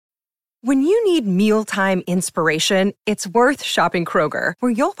When you need mealtime inspiration, it's worth shopping Kroger,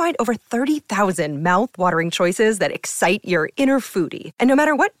 where you'll find over 30,000 mouth-watering choices that excite your inner foodie. And no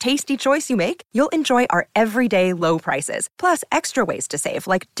matter what tasty choice you make, you'll enjoy our everyday low prices, plus extra ways to save,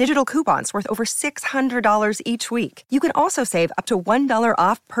 like digital coupons worth over $600 each week. You can also save up to $1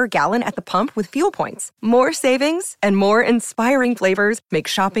 off per gallon at the pump with fuel points. More savings and more inspiring flavors make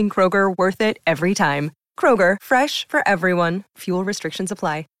shopping Kroger worth it every time. Kroger, fresh for everyone. Fuel restrictions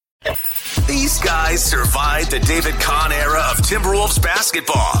apply. These guys survived the David Kahn era of Timberwolves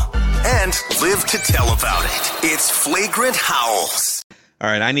basketball and live to tell about it. It's Flagrant Howls. All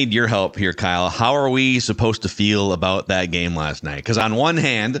right, I need your help here, Kyle. How are we supposed to feel about that game last night? Because on one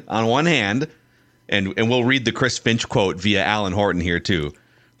hand, and we'll read the Chris Finch quote via Alan Horton here too,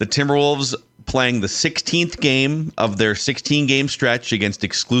 the Timberwolves playing the 16th game of their 16-game stretch against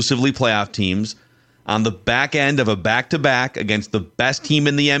exclusively playoff teams, on the back end of a back-to-back against the best team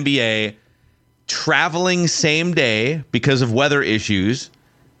in the NBA, traveling same day because of weather issues,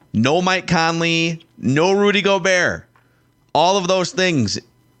 no Mike Conley, no Rudy Gobert, all of those things.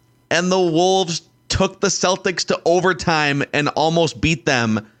 And the Wolves took the Celtics to overtime and almost beat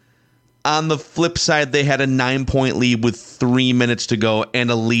them. On the flip side, they had a 9-point lead with 3 minutes to go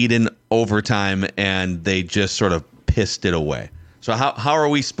and a lead in overtime, and they just sort of pissed it away. So how are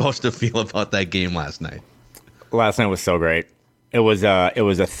we supposed to feel about that game last night? Last night was so great. It was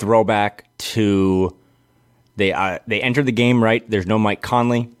a throwback to they entered the game right. There's no Mike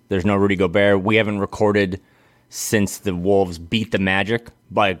Conley. There's no Rudy Gobert. We haven't recorded since the Wolves beat the Magic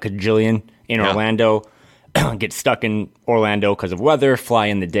by a cajillion in Orlando. Get stuck in Orlando because of weather. Fly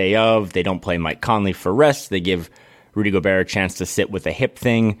in the day of. They don't play Mike Conley for rest. They give Rudy Gobert a chance to sit with a hip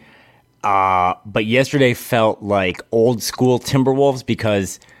thing. But yesterday felt like old school Timberwolves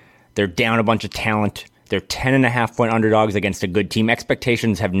because they're down a bunch of talent. They're 10.5-point underdogs against a good team.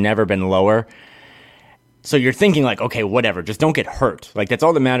 Expectations have never been lower. So you're thinking like, okay, whatever, just don't get hurt. Like that's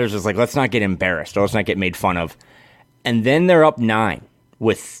all that matters is like, let's not get embarrassed or let's not get made fun of. And then they're up 9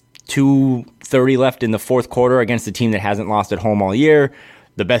 with 2:30 left in the fourth quarter against a team that hasn't lost at home all year.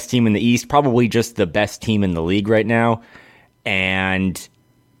 The best team in the East, probably just the best team in the league right now. And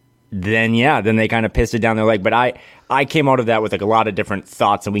then they kind of pissed it down their leg. But I came out of that with like a lot of different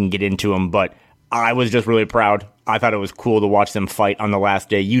thoughts, and we can get into them. But I was just really proud. I thought it was cool to watch them fight on the last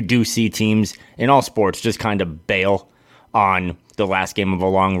day. You do see teams in all sports just kind of bail on the last game of a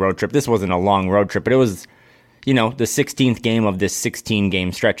long road trip. This wasn't a long road trip, but it was, the 16th game of this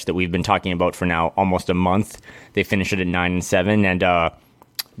 16-game stretch that we've been talking about for now almost a month. They finished it at 9-7, and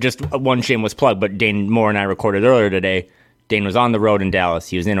just one shameless plug, but Dane Moore and I recorded earlier today. Dane was on the road in Dallas.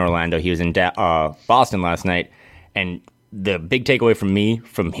 He was in Orlando. He was in Boston last night. And the big takeaway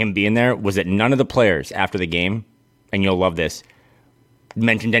from him being there was that none of the players after the game, and you'll love this,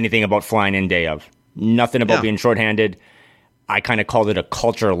 mentioned anything about flying in day of. Nothing about being shorthanded. I kind of called it a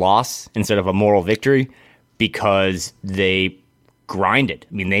culture loss instead of a moral victory because they grinded.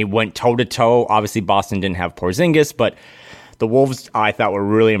 I mean, they went toe-to-toe. Obviously, Boston didn't have Porzingis, but the Wolves, I thought, were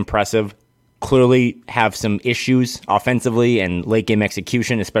really impressive. Clearly have some issues offensively and late game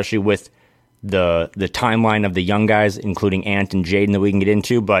execution, especially with the timeline of the young guys, including Ant and Jaden that we can get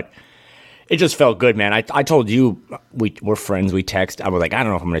into. But it just felt good, man. I told you, we're friends, we text. I was like, I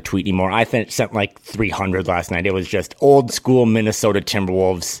don't know if I'm going to tweet anymore. I sent like 300 last night. It was just old school Minnesota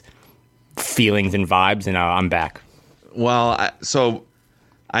Timberwolves feelings and vibes, and I'm back. Well,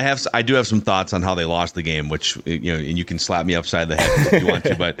 I do have some thoughts on how they lost the game, which, and you can slap me upside the head if you want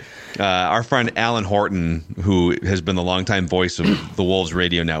to. But our friend Alan Horton, who has been the longtime voice of the Wolves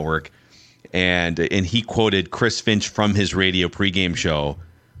radio network, and he quoted Chris Finch from his radio pregame show.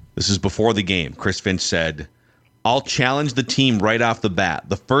 This is before the game. Chris Finch said, "I'll challenge the team right off the bat.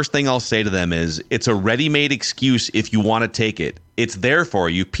 The first thing I'll say to them is, it's a ready-made excuse if you want to take it. It's there for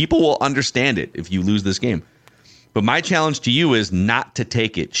you. People will understand it if you lose this game. But my challenge to you is not to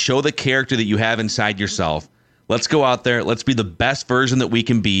take it. Show the character that you have inside yourself. Let's go out there. Let's be the best version that we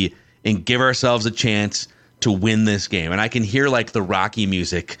can be and give ourselves a chance to win this game." And I can hear like the Rocky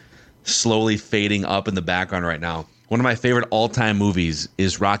music slowly fading up in the background right now. One of my favorite all-time movies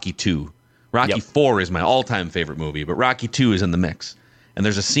is Rocky II. Rocky IV is my all-time favorite movie, but Rocky II is in the mix. And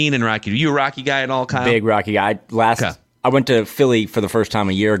there's a scene in Rocky. Are you a Rocky guy at all, Kyle? Big Rocky guy. I went to Philly for the first time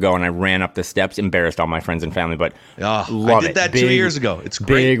a year ago, and I ran up the steps, embarrassed all my friends and family, but love it. I did that 2 years ago. It's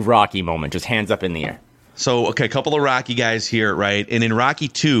great. Big Rocky moment, just hands up in the air. So, okay, a couple of Rocky guys here, right? And in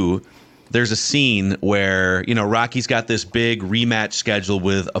Rocky II, there's a scene where, Rocky's got this big rematch scheduled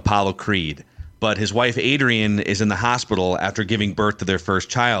with Apollo Creed, but his wife Adrian is in the hospital after giving birth to their first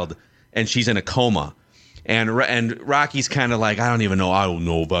child, and she's in a coma. And Rocky's kind of like, I don't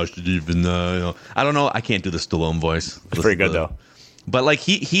know if I should even, I don't know. I can't do the Stallone voice. It's pretty good, though. But like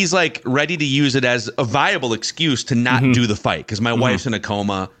he's like ready to use it as a viable excuse to not do the fight because my wife's in a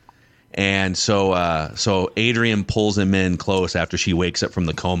coma. And so Adrian pulls him in close after she wakes up from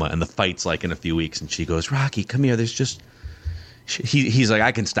the coma, and the fight's like in a few weeks. And she goes, Rocky, come here. There's just he's like,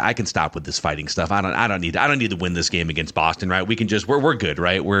 I can stop with this fighting stuff. I don't need to win this game against Boston, right? We can just we're good,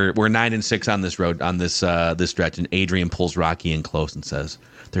 right? We're 9-6 on this road on this stretch. And Adrian pulls Rocky in close and says,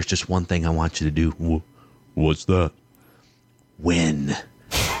 "There's just one thing I want you to do." What's that? Win.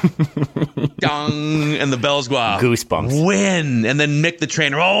 Dong, and the bells go off. Goosebumps. Win. And then Mick the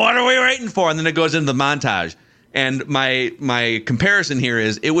trainer, what are we waiting for? And then it goes into the montage. And my comparison here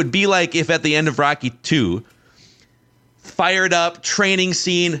is it would be like if at the end of Rocky 2, fired up, training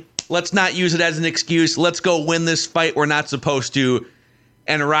scene, let's not use it as an excuse, let's go win this fight we're not supposed to.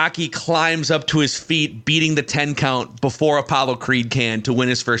 And Rocky climbs up to his feet, beating the 10 count before Apollo Creed can to win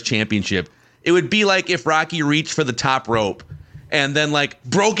his first championship. It would be like if Rocky reached for the top rope and then like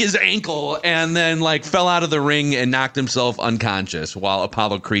broke his ankle and then like fell out of the ring and knocked himself unconscious while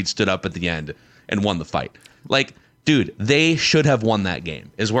Apollo Creed stood up at the end and won the fight. Like, dude, they should have won that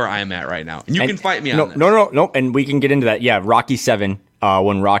game is where I'm at right now. And you can fight me on this. No. And we can get into that. Yeah, Rocky 7,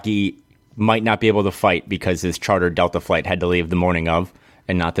 when Rocky might not be able to fight because his charter Delta flight had to leave the morning of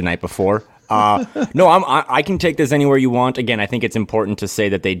and not the night before. I can take this anywhere you want. Again, I think it's important to say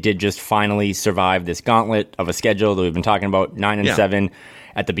that they did just finally survive this gauntlet of a schedule that we've been talking about, 9-7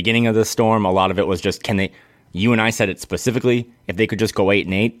 at the beginning of the storm. A lot of it was just, you and I said it specifically, if they could just go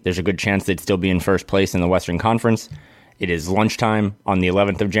 8-8, there's a good chance they'd still be in first place in the Western Conference. It is lunchtime on the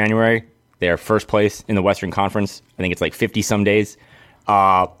 11th of January. They are first place in the Western Conference. I think it's like 50 some days.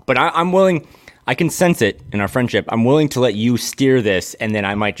 But I'm willing, I can sense it in our friendship. I'm willing to let you steer this, and then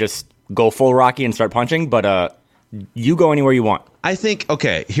I might just go full Rocky and start punching, but you go anywhere you want. I think,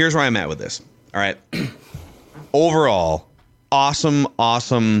 okay, here's where I'm at with this. All right. Overall,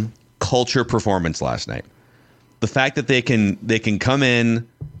 awesome culture performance last night. The fact that they can come in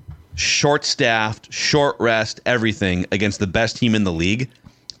short-staffed, short rest, everything against the best team in the league,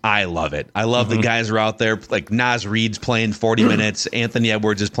 I love it. I love the guys who are out there, like Naz Reid's playing 40 minutes, Anthony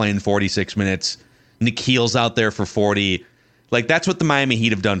Edwards is playing 46 minutes, Nikhil's out there for 40. Like, that's what the Miami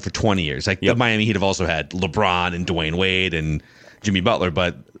Heat have done for 20 years. Like, the Miami Heat have also had LeBron and Dwayne Wade and Jimmy Butler,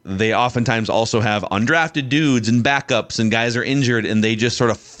 but they oftentimes also have undrafted dudes and backups, and guys are injured, and they just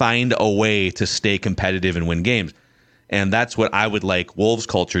sort of find a way to stay competitive and win games. And that's what I would like Wolves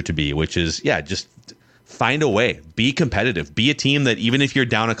culture to be, which is, just find a way. Be competitive. Be a team that even if you're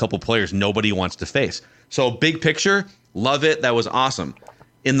down a couple players, nobody wants to face. So, big picture, love it. That was awesome.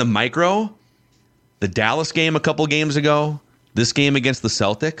 In the micro, the Dallas game a couple games ago, this game against the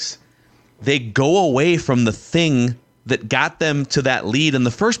Celtics, they go away from the thing that got them to that lead in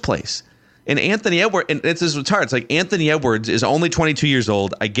the first place. And Anthony Edwards, and it's hard. It's like Anthony Edwards is only 22 years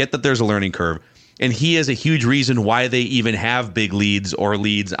old. I get that there's a learning curve, and he is a huge reason why they even have big leads or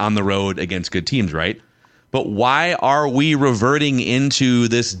leads on the road against good teams, right? But why are we reverting into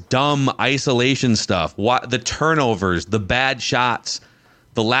this dumb isolation stuff? The turnovers, the bad shots,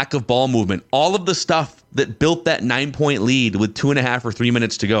 the lack of ball movement, all of the stuff that built that 9-point lead with 2.5 or 3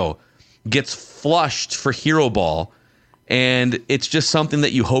 minutes to go gets flushed for hero ball. And it's just something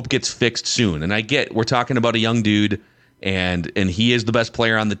that you hope gets fixed soon. And I get, we're talking about a young dude, and he is the best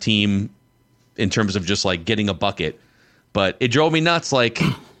player on the team in terms of just like getting a bucket. But it drove me nuts. Like,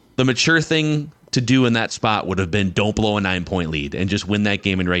 the mature thing to do in that spot would have been don't blow a 9-point lead and just win that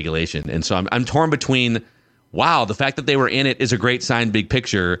game in regulation. And so I'm torn between, wow, the fact that they were in it is a great sign, big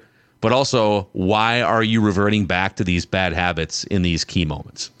picture, but also, why are you reverting back to these bad habits in these key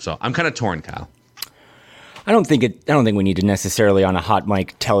moments? So I'm kind of torn, Kyle. I don't think we need to necessarily on a hot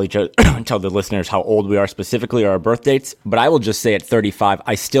mic tell the listeners how old we are specifically or our birth dates. But I will just say at 35,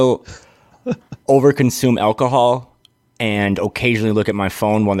 I still overconsume alcohol and occasionally look at my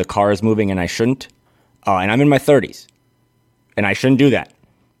phone when the car is moving, and I shouldn't. And I'm in my 30s, and I shouldn't do that.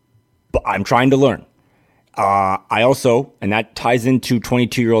 But I'm trying to learn. I also, and that ties into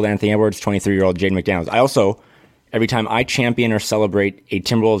 22-year-old Anthony Edwards, 23-year-old Jaden McDaniels. I also, every time I champion or celebrate a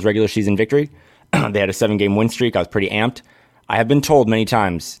Timberwolves regular season victory, they had a 7-game win streak. I was pretty amped. I have been told many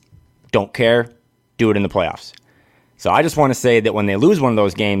times, don't care, do it in the playoffs. So I just want to say that when they lose one of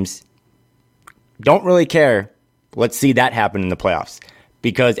those games, don't really care. Let's see that happen in the playoffs.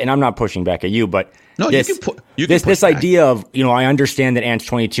 Because, and I'm not pushing back at you, but no, this idea of, I understand that Ant's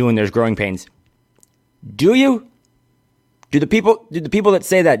 22 and there's growing pains. Do you? Do the people that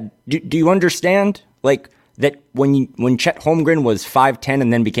say that, do you understand? Like, that when Chet Holmgren was 5'10"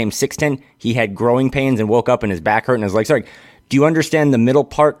 and then became 6'10", he had growing pains and woke up and his back hurt and his legs hurt. Do you understand the middle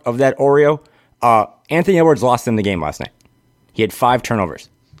part of that Oreo? Anthony Edwards lost in the game last night. He had 5 turnovers.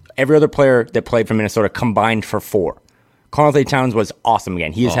 Every other player that played for Minnesota combined for 4. Karl-Anthony Towns was awesome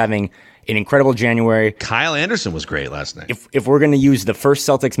again. He is having an incredible January. Kyle Anderson was great last night. If we're going to use the first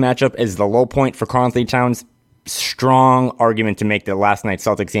Celtics matchup as the low point for Karl-Anthony Towns, strong argument to make that last night's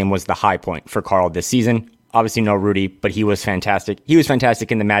Celtics game was the high point for Karl this season. Obviously no Rudy, but he was fantastic. He was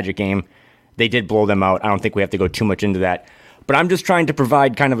fantastic in the Magic game. They did blow them out. I don't think we have to go too much into that. But I'm just trying to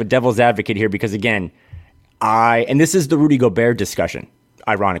provide kind of a devil's advocate here because, again, and this is the Rudy Gobert discussion,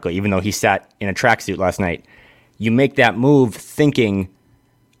 ironically, even though he sat in a tracksuit last night. You make that move thinking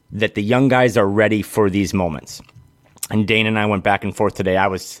that the young guys are ready for these moments. And Dane and I went back and forth today. I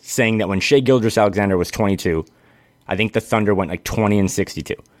was saying that when Shai Gilgeous-Alexander was 22, I think the Thunder went like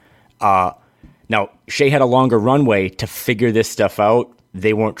 20-62. Now, Shai had a longer runway to figure this stuff out.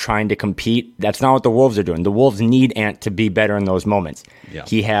 They weren't trying to compete. That's not what the Wolves are doing. The Wolves need Ant to be better in those moments. Yeah.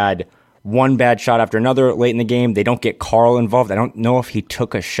 He had one bad shot after another late in the game. They don't get Karl involved. I don't know if he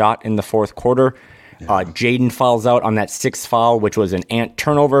took a shot in the fourth quarter. Jaden fouls out on that 6th foul, which was an Ant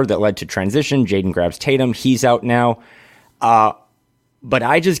turnover that led to transition. Jaden grabs Tatum. He's out now. But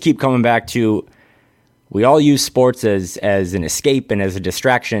I just keep coming back to, we all use sports as an escape and as a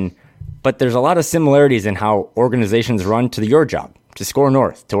distraction, but there's a lot of similarities in how organizations run to your job, to Score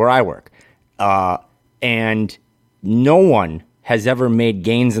North, to where I work. And no one has ever made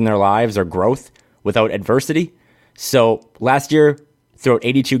gains in their lives or growth without adversity. So last year, throughout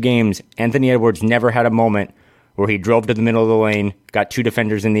 82 games, Anthony Edwards never had a moment where he drove to the middle of the lane, got 2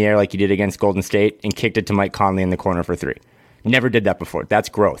 defenders in the air like he did against Golden State, and kicked it to Mike Conley in the corner for 3. Never did that before. That's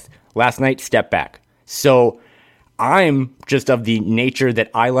growth. Last night, step back. So I'm just of the nature that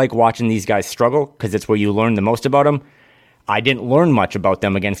I like watching these guys struggle because it's where you learn the most about them. I didn't learn much about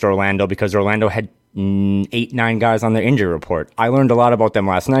them against Orlando because Orlando had 8-9 guys on their injury report. I learned a lot about them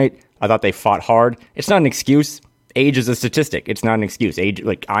last night. I thought they fought hard. It's not an excuse. Age is a statistic. It's not an excuse. Age,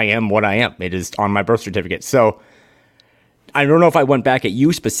 like, I am what I am. It is on my birth certificate. So I don't know if I went back at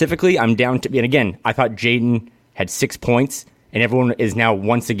you specifically. I'm down to, and again, I thought Jaden had 6 points, and everyone is now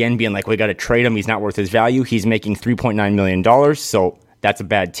once again being like, we got to trade him. He's not worth his value. He's making $3.9 million. So that's a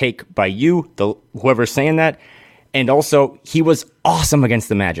bad take by you, whoever's saying that. And also, he was awesome against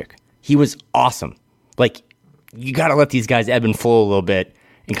the Magic. He was awesome. Like, you got to let these guys ebb and flow a little bit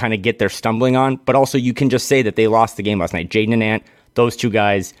and kind of get their stumbling on. But also, you can just say that they lost the game last night. Jaden and Ant, those 2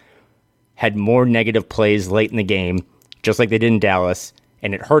 guys had more negative plays late in the game, just like they did in Dallas,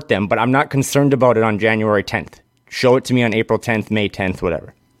 and it hurt them. But I'm not concerned about it on January 10th. Show it to me on April 10th, May 10th,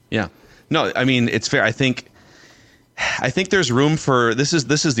 whatever. Yeah. No, I mean, it's fair. I think there's room for this is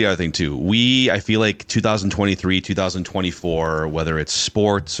the other thing too. I feel like 2023, 2024, whether it's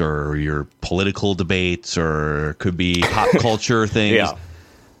sports or your political debates or could be pop culture things, yeah.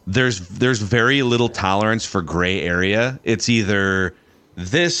 There's very little tolerance for gray area. It's either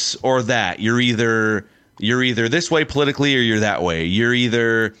this or that. You're either this way politically or you're that way. You're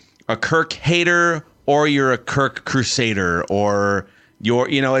either a Kirk hater or you're a Kirk crusader, or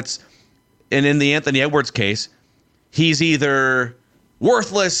it's, and in the Anthony Edwards case, he's either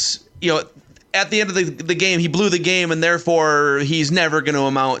worthless, at the end of the game, he blew the game, and therefore he's never going to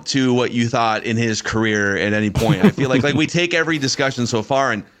amount to what you thought in his career at any point. I feel like we take every discussion so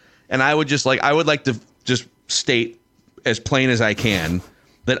far, and I would like to just state as plain as I can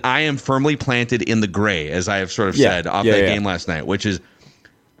that I am firmly planted in the gray, as I have sort of said off that game last night, which is,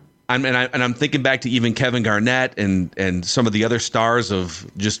 I'm thinking back to even Kevin Garnett and some of the other stars of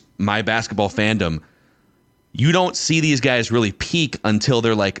just my basketball fandom. You don't see these guys really peak until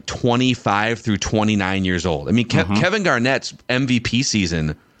they're like 25 through 29 years old. I mean, Kevin Garnett's MVP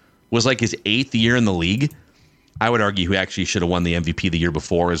season was like his 8th year in the league. I would argue he actually should have won the MVP the year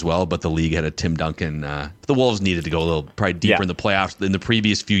before as well, but the league had a Tim Duncan. The Wolves needed to go a little probably deeper in the playoffs in the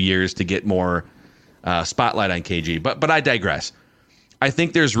previous few years to get more spotlight on KG. But I digress. I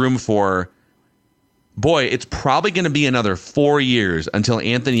think there's room for, it's probably going to be another 4 years until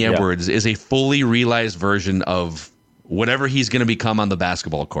Anthony Edwards is a fully realized version of whatever he's going to become on the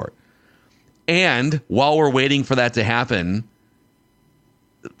basketball court. And while we're waiting for that to happen,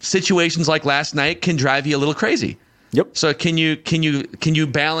 situations like last night can drive you a little crazy. Yep. So can you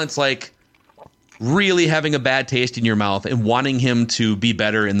balance like really having a bad taste in your mouth and wanting him to be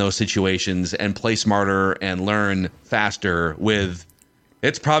better in those situations and play smarter and learn faster with,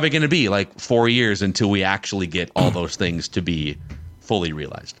 it's probably going to be like 4 years until we actually get all those things to be fully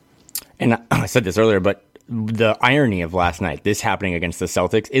realized. And I said this earlier, but the irony of last night, this happening against the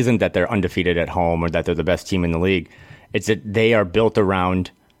Celtics, isn't that they're undefeated at home or that they're the best team in the league. It's that they are built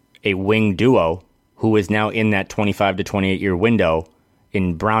around a wing duo who is now in that 25 to 28 year window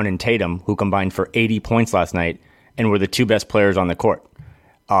in Brown and Tatum, who combined for 80 points last night and were the two best players on the court.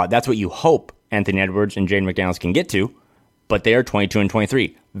 That's what you hope Anthony Edwards and Jaden McDaniels can get to, but they are 22 and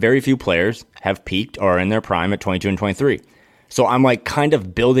 23. Very few players have peaked or are in their prime at 22 and 23. So I'm like kind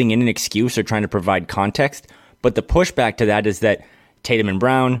of building in an excuse or trying to provide context. But the pushback to that is that Tatum and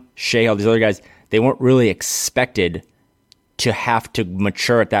Brown, Shea, all these other guys, they weren't really expected to have to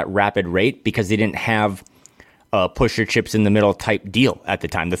mature at that rapid rate because they didn't have a push your chips in the middle type deal at the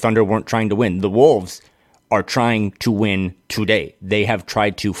time. The Thunder weren't trying to win. The Wolves are trying to win today. They have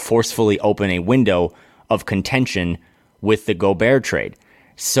tried to forcefully open a window of contention with the Gobert trade.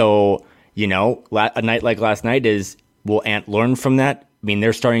 So, you know, a night like last night is, will Ant learn from that? I mean,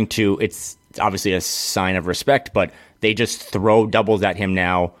 they're starting to, it's obviously a sign of respect, but they just throw doubles at him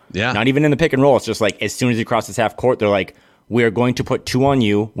now. Yeah. Not even in the pick and roll. It's just like, as soon as he crosses half court, they're like, we are going to put 2 on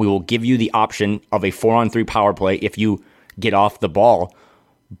you. We will give you the option of a 4-on-3 power play if you get off the ball.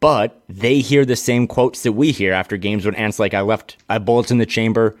 But they hear the same quotes that we hear after games when Ant's like, I bullets in the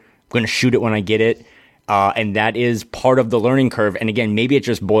chamber. I'm going to shoot it when I get it. And that is part of the learning curve. And again, maybe it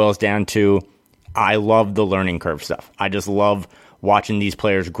just boils down to, I love the learning curve stuff. I just love watching these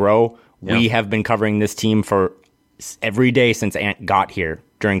players grow. Yep. We have been covering this team for every day since Ant got here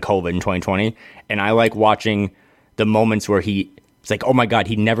during COVID in 2020. And I like watching the moments where it's like, oh my God,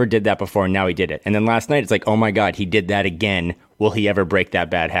 he never did that before, and now he did it. And then last night, it's like, oh my God, he did that again. Will he ever break that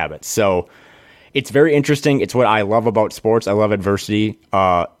bad habit? So it's very interesting. It's what I love about sports. I love adversity.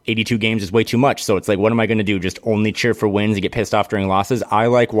 82 games is way too much. So it's like, what am I going to do? Just only cheer for wins and get pissed off during losses? I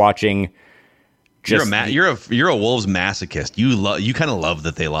like watching. You're a Wolves masochist. You kind of love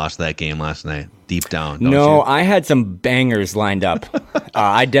that they lost that game last night, deep down. Don't you? I had some bangers lined up.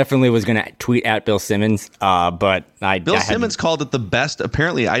 I definitely was going to tweet at Bill Simmons, but Bill Simmons called it the best.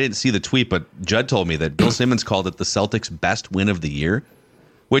 Apparently, I didn't see the tweet, but Judd told me that Bill Simmons called it the Celtics' best win of the year.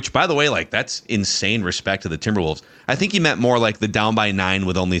 Which, by the way, like that's insane respect to the Timberwolves. I think he meant more like the down by 9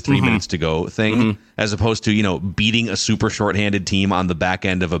 with only 3 minutes to go thing, as opposed to beating a super shorthanded team on the back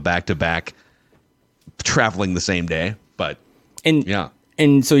end of a back-to-back. Traveling the same day, but I don't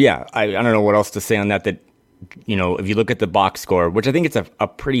know what else to say on that. That if you look at the box score, which I think it's a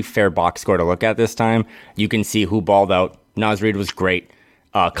pretty fair box score to look at this time, you can see who balled out. Naz Reid was great.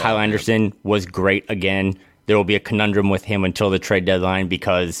 Kyle Anderson was great again. There will be a conundrum with him until the trade deadline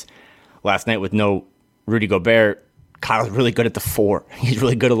because last night with no Rudy Gobert, Kyle's really good at the 4. He's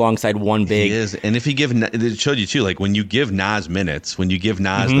really good alongside one big. He is, and if you give, it showed you too. Like when you give Naz minutes, when you give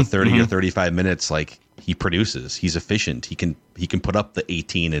Naz the 30 or 35 minutes, like he produces. He's efficient. He can put up the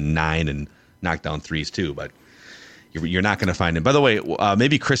 18 and 9 and knock down threes too. But you're not going to find him. By the way,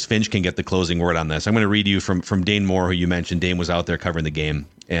 maybe Chris Finch can get the closing word on this. I'm going to read you from Dane Moore, who you mentioned. Dane was out there covering the game,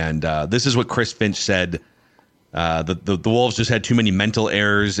 and this is what Chris Finch said. The Wolves just had too many mental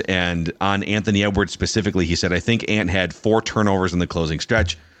errors, and on Anthony Edwards specifically, he said, I think Ant had 4 turnovers in the closing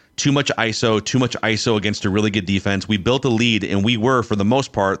stretch. Too much ISO against a really good defense. We built a lead, and we were, for the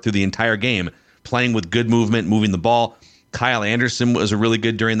most part, through the entire game, playing with good movement, moving the ball. Kyle Anderson was really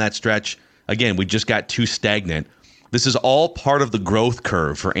good during that stretch. Again, we just got too stagnant. This is all part of the growth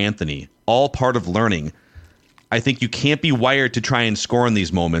curve for Anthony, all part of learning. I think you can't be wired to try and score in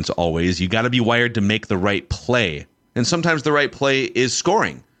these moments always. You got to be wired to make the right play. And sometimes the right play is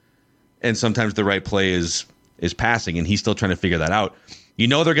scoring. And sometimes the right play is passing, and he's still trying to figure that out. You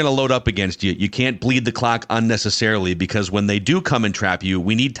know they're going to load up against you. You can't bleed the clock unnecessarily because when they do come and trap you,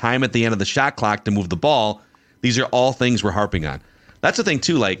 we need time at the end of the shot clock to move the ball. These are all things we're harping on. That's the thing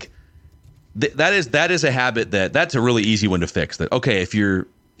too. Like that is a habit that's a really easy one to fix. That okay, if you're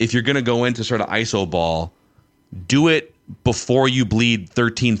going to go into sort of ISO ball, do it before you bleed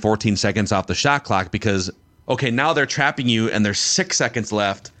 13, 14 seconds off the shot clock because okay, now they're trapping you and there's 6 seconds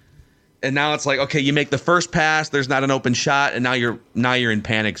left. And now it's like, okay, you make the first pass, there's not an open shot, and now you're in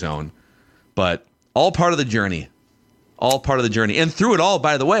panic zone. But all part of the journey. All part of the journey. And through it all,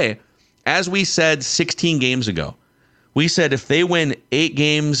 by the way, as we said 16 games ago, we said if they win 8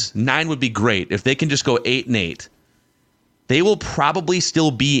 games, 9 would be great. If they can just go 8-8, they will probably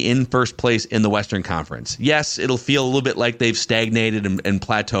still be in first place in the Western Conference. Yes, it'll feel a little bit like they've stagnated and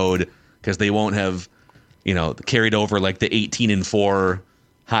plateaued because they won't have, carried over like the 18-4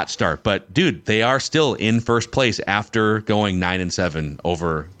 hot start. But dude, they are still in first place after going 9-7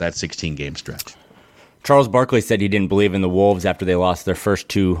 over that 16-game stretch. Charles Barkley said he didn't believe in the Wolves after they lost their first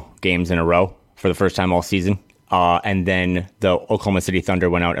 2 games in a row for the first time all season. And then the Oklahoma City Thunder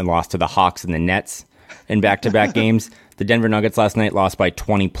went out and lost to the Hawks and the Nets. in back-to-back games. The Denver Nuggets last night lost by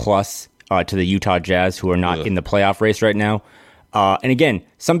 20-plus to the Utah Jazz, who are not in the playoff race right now. And again,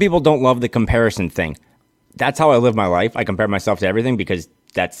 some people don't love the comparison thing. That's how I live my life. I compare myself to everything because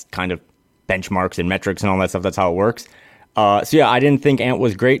that's kind of benchmarks and metrics and all that stuff. That's how it works. So yeah, I didn't think Ant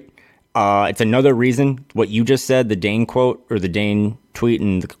was great. It's another reason what you just said, the Dane quote or the Dane tweet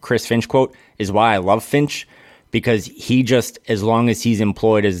and the Chris Finch quote is why I love Finch, because he just, as long as he's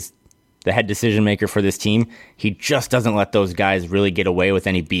employed as the head decision maker for this team, he just doesn't let those guys really get away with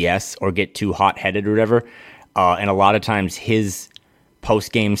any BS or get too hot-headed or whatever. And a lot of times his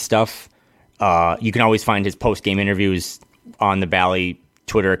post-game stuff, you can always find his post-game interviews on the Bally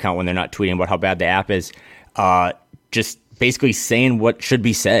Twitter account when they're not tweeting about how bad the app is, just basically saying what should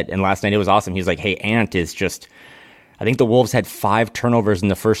be said. And last night it was awesome. He's like, hey, Ant is just, I think the Wolves had 5 turnovers in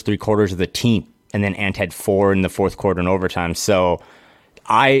the first 3 quarters of the team, and then Ant had 4 in the fourth quarter in overtime. So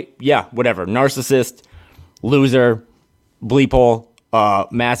whatever. Narcissist, loser, bleephole,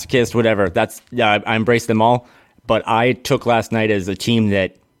 masochist, whatever. That's, I embrace them all. But I took last night as a team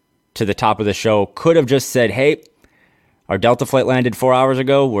that, to the top of the show, could have just said, hey, our Delta flight landed 4 hours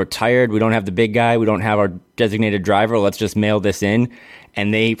ago. We're tired. We don't have the big guy. We don't have our designated driver. Let's just mail this in.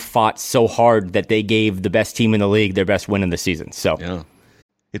 And they fought so hard that they gave the best team in the league their best win in the season. So, yeah.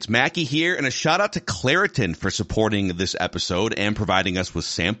 It's Mackie here, and a shout out to Claritin for supporting this episode and providing us with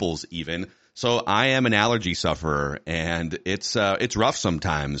samples even. So I am an allergy sufferer, and it's rough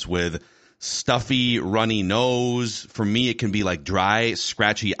sometimes with stuffy, runny nose. For me, it can be like dry,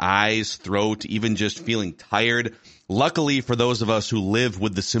 scratchy eyes, throat, even just feeling tired. Luckily, for those of us who live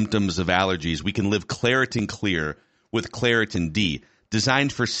with the symptoms of allergies, we can live Claritin Clear with Claritin D.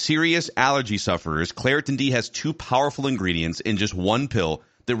 Designed for serious allergy sufferers, Claritin D has 2 powerful ingredients in just one pill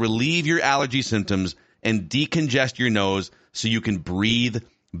that relieve your allergy symptoms and decongest your nose so you can breathe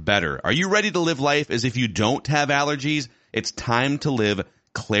better. Are you ready to live life as if you don't have allergies? It's time to live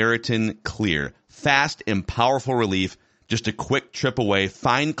Claritin Clear. Fast and powerful relief, just a quick trip away.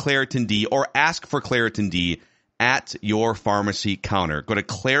 Find Claritin D or ask for Claritin D at your pharmacy counter. Go to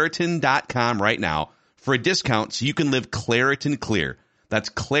Claritin.com right now for a discount so you can live Claritin Clear. That's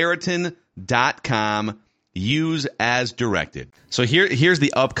Claritin.com. Use as directed. So here's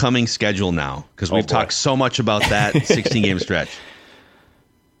the upcoming schedule now, because we've talked so much about that 16-game stretch.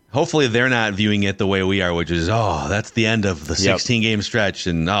 Hopefully they're not viewing it the way we are, which is, that's the end of the 16-game stretch,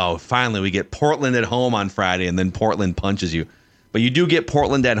 and finally we get Portland at home on Friday, and then Portland punches you. But you do get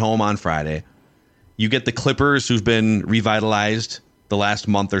Portland at home on Friday. You get the Clippers, who've been revitalized the last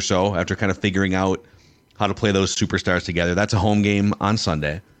month or so after kind of figuring out how to play those superstars together. That's a home game on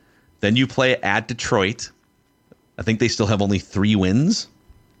Sunday. Then you play at Detroit. I think they still have only 3 wins.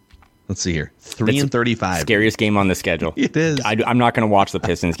 Let's see here. 3-35. Scariest game on the schedule. It is. I'm not going to watch the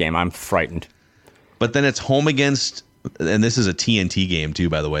Pistons game. I'm frightened. But then it's home against, and this is a TNT game too,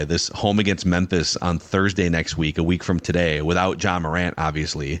 by the way, this home against Memphis on Thursday next week, a week from today, without Ja Morant,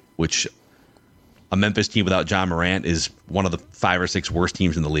 obviously, which a Memphis team without Ja Morant is one of the 5 or 6 worst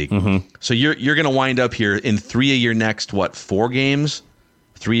teams in the league. Mm-hmm. So you're going to wind up here in 3 of your next, 4 games?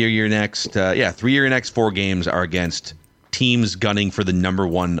 3 of your next, 3 of your next 4 games are against teams gunning for the number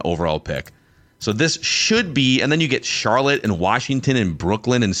 1 overall pick. So this should be, and then you get Charlotte and Washington and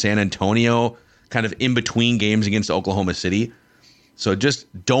Brooklyn and San Antonio kind of in between games against Oklahoma City. So just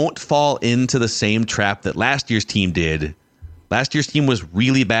don't fall into the same trap that last year's team did. Last year's team was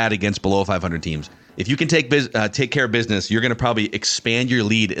really bad against below 500 teams. If you can take care of business, you're going to probably expand your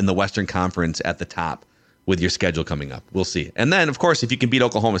lead in the Western Conference at the top with your schedule coming up. We'll see. And then, of course, if you can beat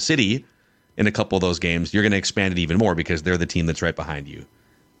Oklahoma City in a couple of those games, you're going to expand it even more because they're the team that's right behind you,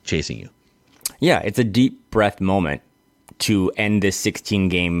 chasing you. Yeah, it's a deep breath moment to end this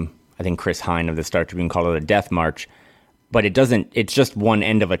 16-game, I think Chris Hine of the Star Tribune called it a death march, but it's just one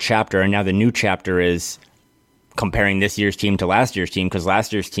end of a chapter, and now the new chapter is comparing this year's team to last year's team, because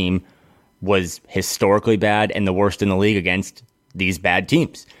last year's team was historically bad and the worst in the league against these bad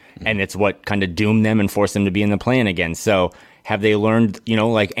teams. And it's what kind of doomed them and forced them to be in the play-in again. So have they learned,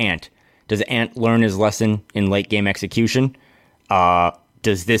 like Ant? Does Ant learn his lesson in late-game execution?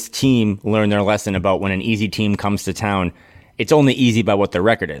 Does this team learn their lesson about when an easy team comes to town, it's only easy by what their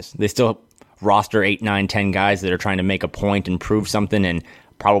record is? They still roster 8, 9, 10 guys that are trying to make a point and prove something and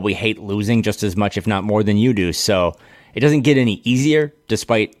probably hate losing just as much, if not more, than you do. So it doesn't get any easier,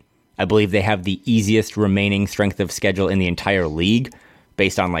 despite I believe they have the easiest remaining strength of schedule in the entire league,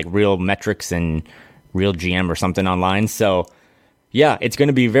 based on like real metrics and real GM or something online. So yeah, it's going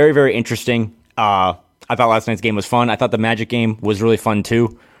to be very, very interesting. I thought last night's game was fun. I thought the Magic game was really fun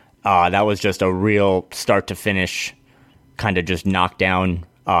too. That was just a real start to finish kind of just knockdown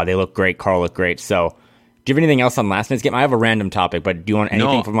They look great. Carl looked great. So do you have anything else on last night's game? I have a random topic, but do you want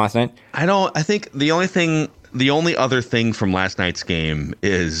anything from last night? I don't. I think the only other thing from last night's game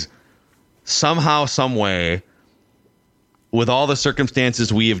is somehow, some way, with all the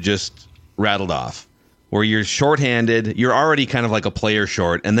circumstances we have just rattled off, where you're shorthanded, you're already kind of like a player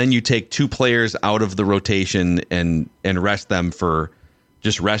short, and then you take 2 players out of the rotation and rest them for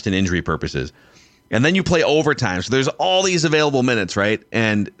just rest and injury purposes. And then you play overtime. So there's all these available minutes, right?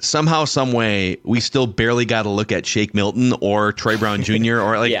 And somehow, some way, we still barely got to look at Shake Milton or Troy Brown Jr.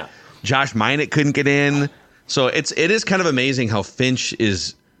 or like Josh Minott couldn't get in. So it is kind of amazing how Finch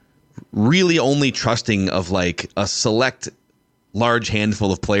is really only trusting of like a select large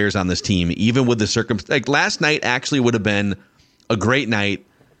handful of players on this team, even with the circumstance. Like last night actually would have been a great night,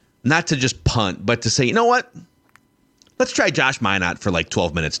 not to just punt, but to say, you know what? Let's try Josh Minott for like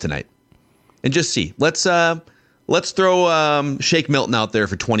 12 minutes tonight. And just see. Let's throw Shake Milton out there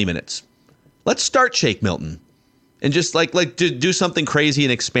for 20 minutes. Let's start Shake Milton, and just like do something crazy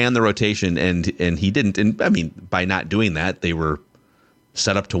and expand the rotation. And he didn't. And I mean, by not doing that, they were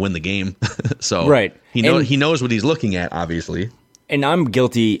set up to win the game. So right. He knows what he's looking at, obviously. And I'm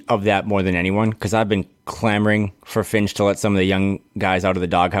guilty of that more than anyone because I've been clamoring for Finch to let some of the young guys out of the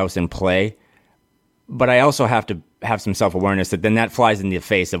doghouse and play. But I also have to have some self-awareness that then that flies in the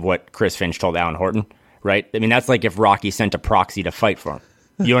face of what Chris Finch told Alan Horton, right? I mean, that's like if Rocky sent a proxy to fight for him.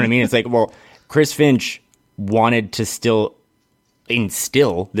 You know what I mean? It's like, well, Chris Finch wanted to still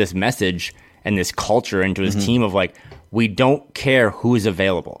instill this message and this culture into his team of like, we don't care who's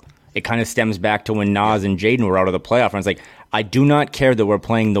available. It kind of stems back to when Nas and Jaden were out of the playoff. And it's like, I do not care that we're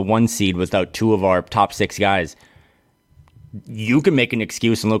playing the 1 seed without 2 of our top 6 guys. You can make an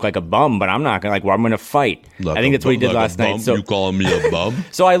excuse and look like a bum, but I'm not going to I'm going to fight. I think that's what he did last night. So you calling me a bum?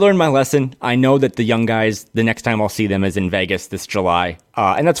 So I learned my lesson. I know that the young guys, the next time I'll see them is in Vegas this July.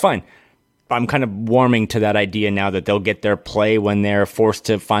 And that's fine. I'm kind of warming to that idea now that they'll get their play when they're forced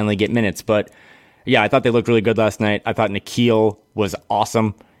to finally get minutes. But yeah, I thought they looked really good last night. I thought Nikhil was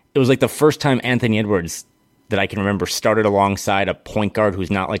awesome. It was like the first time Anthony Edwards that I can remember started alongside a point guard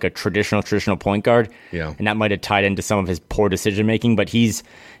who's not like a traditional point guard. Yeah. And that might have tied into some of his poor decision making, but he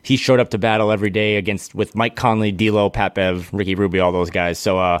showed up to battle every day with Mike Conley, D'Lo, Pat Bev, Ricky Rubio, all those guys.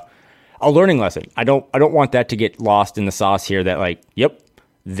 So a learning lesson. I don't want that to get lost in the sauce here that like, yep,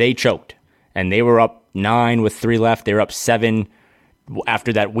 they choked and they were up 9 with 3 left. They were up 7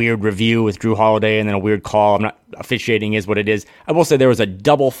 after that weird review with Drew Holiday and then a weird call. I'm not officiating is what it is. I will say there was a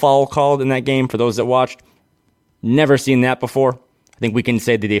double foul called in that game for those that watched. Never seen that before. I think we can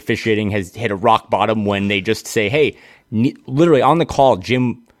say that the officiating has hit a rock bottom when they just say, hey, literally on the call,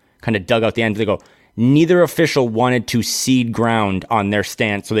 Jim kind of dug out the end. They go, neither official wanted to cede ground on their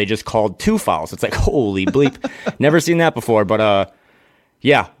stance, so they just called 2 fouls. It's like, holy bleep. Never seen that before. But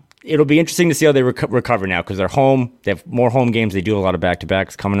yeah, it'll be interesting to see how they recover now because they're home. They have more home games. They do a lot of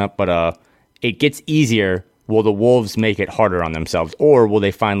back-to-backs coming up. But it gets easier. Will the Wolves make it harder on themselves, or will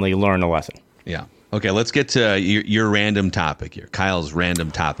they finally learn a lesson? Yeah. Okay, let's get to your random topic here. Kyle's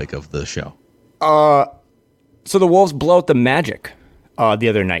random topic of the show. So the Wolves blow out the Magic the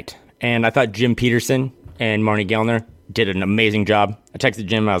other night. And I thought Jim Peterson and Marnie Gellner did an amazing job. I texted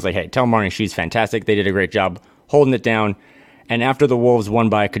Jim. I was like, hey, tell Marnie she's fantastic. They did a great job holding it down. And after the Wolves won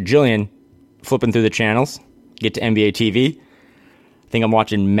by a cajillion, flipping through the channels, get to NBA TV. I think I'm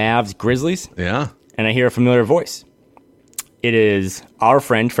watching Mavs Grizzlies. Yeah. And I hear a familiar voice. It is our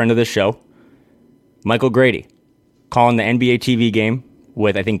friend of the show, Michael Grady, calling the NBA TV game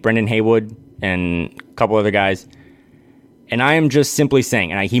with, I think, Brendan Haywood and a couple other guys. And I am just simply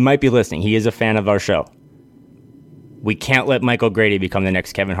saying, and he might be listening, he is a fan of our show, we can't let Michael Grady become the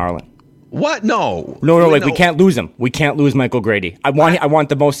next Kevin Harlan. What? No. No, we can't lose him. We can't lose Michael Grady. I want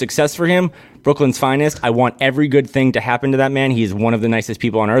the most success for him, Brooklyn's finest. I want every good thing to happen to that man. He is one of the nicest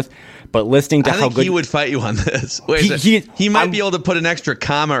people on earth. But listening to how good he would fight you on this. He might be able to put an extra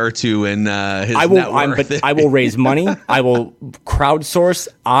comma or two in his net worth. I will raise money. I will crowdsource.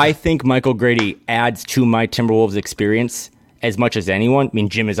 I think Michael Grady adds to my Timberwolves experience as much as anyone. I mean,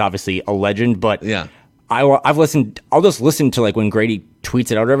 Jim is obviously a legend, but yeah. I've listened. I'll just listen to like when Grady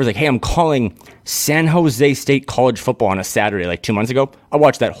tweets it out. Or whatever. It's like, hey, I'm calling San Jose State college football on a Saturday, like 2 months ago. I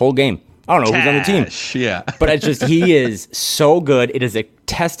watched that whole game. I don't know who's on the team. Yeah, but it's just he is so good. It is a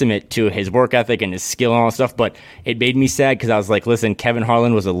testament to his work ethic and his skill and all that stuff. But it made me sad because I was like, listen, Kevin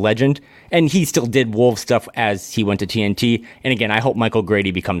Harlan was a legend, and he still did Wolves stuff as he went to TNT. And again, I hope Michael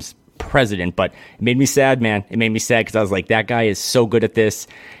Grady becomes president, but it made me sad, man. It made me sad because I was like, that guy is so good at this,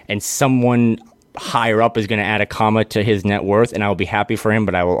 and someone higher up is going to add a comma to his net worth, and I will be happy for him,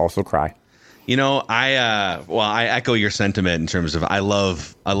 but I will also cry. I echo your sentiment in terms of I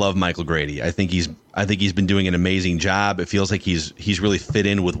love Michael Grady. I think he's been doing an amazing job. It feels like he's really fit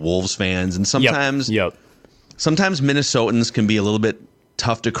in with Wolves fans, and sometimes Minnesotans can be a little bit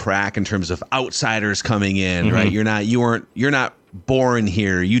tough to crack in terms of outsiders coming in, right? You're not born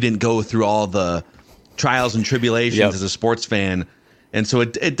here. You didn't go through all the trials and tribulations as a sports fan, and so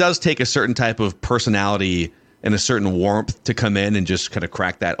it does take a certain type of personality and a certain warmth to come in and just kind of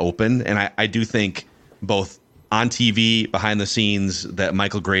crack that open. And I do think both on TV, behind the scenes, that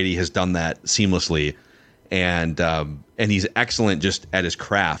Michael Grady has done that seamlessly, and he's excellent just at his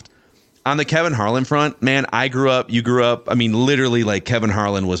craft. On the Kevin Harlan front, man, you grew up. I mean, literally, like Kevin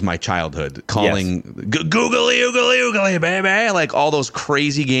Harlan was my childhood. Calling googly oogly oogly baby, like all those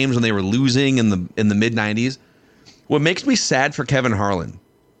crazy games when they were losing in the mid '90s. What makes me sad for Kevin Harlan?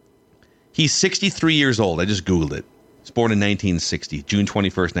 He's 63 years old. I just Googled it. He's born in 1960, June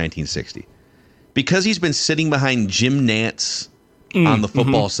 21st, 1960. Because he's been sitting behind Jim Nantz on the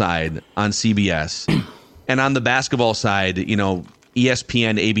football side on CBS, and on the basketball side, ESPN,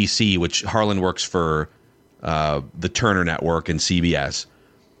 ABC, which Harlan works for the Turner Network and CBS.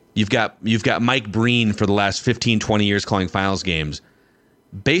 You've got Mike Breen for the last 15, 20 years calling finals games.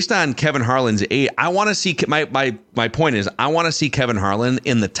 Based on Kevin Harlan's age, I want to see my point is I want to see Kevin Harlan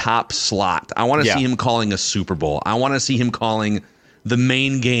in the top slot. I want to see him calling a Super Bowl. I want to see him calling the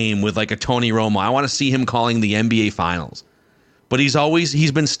main game with like a Tony Romo. I want to see him calling the NBA Finals. But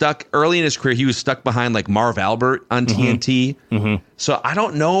he's been stuck early in his career. He was stuck behind like Marv Albert on TNT. So I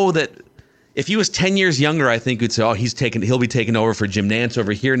don't know that if he was 10 years younger, I think we'd say, he'll be taking over for Jim Nantz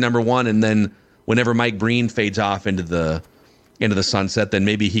over here, number one, and then whenever Mike Breen fades off into the sunset, then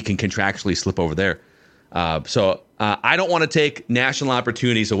maybe he can contractually slip over there. So I don't want to take national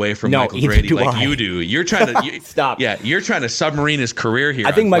opportunities away from Michael Grady like you do. You're trying to stop. Yeah, you're trying to submarine his career here.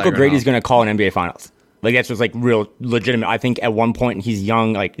 I think Michael Grady's going to call an NBA Finals. Like that's just like real legitimate. I think at one point he's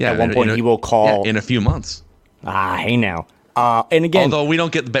young. Like at one point he will call in a few months. Hey now. And again, although we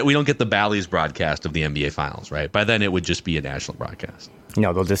don't get the Bally's broadcast of the NBA Finals, right? By then it would just be a national broadcast.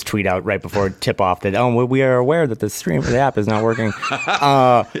 No, they'll just tweet out right before tip-off that, we are aware that the stream for the app is not working.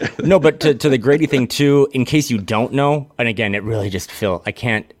 No, but to the Grady thing, too, in case you don't know, and again, it really just I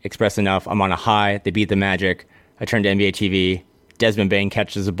can't express enough. I'm on a high. They beat the Magic. I turn to NBA TV. Desmond Bain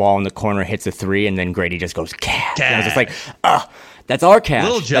catches the ball in the corner, hits a three, and then Grady just goes, cash. And I was just like, that's our cash. A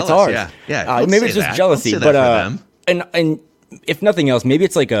little jealous, that's ours. Yeah. Maybe it's just jealousy. But and if nothing else, maybe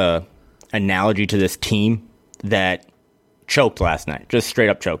it's like a analogy to this team that choked last night, just straight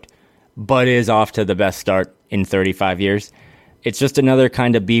up choked, but is off to the best start in 35 years. It's just another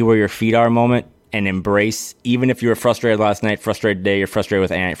kind of be where your feet are moment and embrace, even if you were frustrated last night, frustrated today, you're frustrated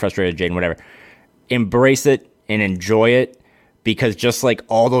with Ant, frustrated with Jaden, whatever. Embrace it and enjoy it, because just like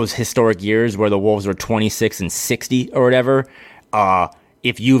all those historic years where the Wolves were 26-60 or whatever,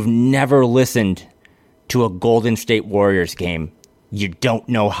 if you've never listened to a Golden State Warriors game, you don't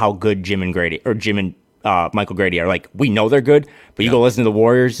know how good Jim and Michael Grady are. Like, we know they're good, but you go listen to the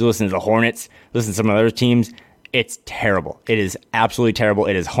Warriors, you listen to the Hornets, listen to some other teams. It's terrible. It is absolutely terrible.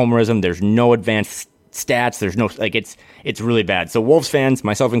 It is homerism. There's no advanced stats. There's no, it's really bad. So Wolves fans,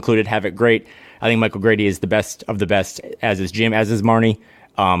 myself included, have it great. I think Michael Grady is the best of the best, as is Jim, as is Marnie.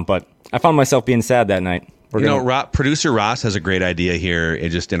 But I found myself being sad that night. Producer Ross has a great idea here,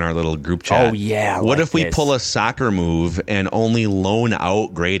 just in our little group chat. Oh yeah. What if we pull a soccer move and only loan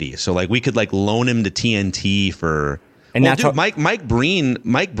out Grady? So we could loan him to TNT for. And Mike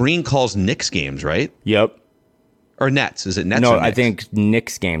Breen calls Knicks games, right? Yep. Or Nets? Is it Nets? No, or Knicks? I think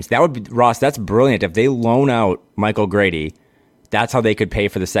Knicks games. That would be Ross. That's brilliant. If they loan out Michael Grady, that's how they could pay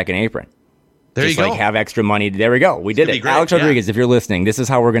for the second apron. There you go. Have extra money. There we go. We did it. Alex Rodriguez, if you're listening, this is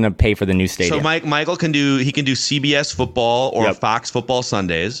how we're going to pay for the new stadium. So Michael can do CBS football or Fox football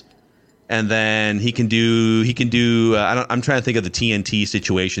Sundays, and then he can do. I'm trying to think of the TNT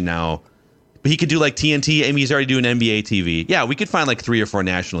situation now, but he could do TNT. I mean, he's already doing NBA TV. Yeah, we could find 3 or 4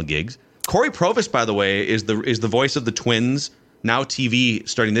 national gigs. Corey Provis, by the way, is the voice of the Twins now TV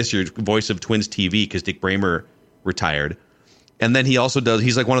starting this year. Voice of Twins TV because Dick Bramer retired. And then he also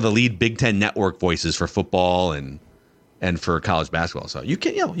he's one of the lead Big Ten Network voices for football and for college basketball. So you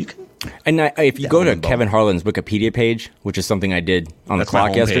can. And if you go to Kevin Harlan's Wikipedia page, which is something I did on the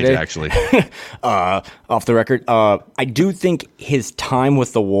clock yesterday, actually, off the record, I do think his time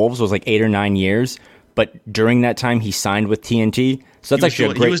with the Wolves was 8 or 9 years. But during that time, he signed with TNT. So that's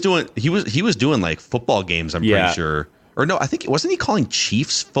actually he was doing football games. I'm pretty sure. Or no, I think wasn't he calling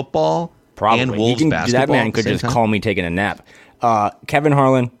Chiefs football? Probably. And Wolves basketball. That man could just call me taking a nap. Kevin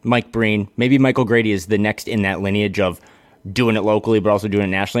Harlan, Mike Breen, maybe Michael Grady is the next in that lineage of doing it locally, but also doing it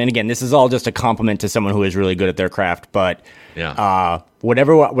nationally. And again, this is all just a compliment to someone who is really good at their craft. But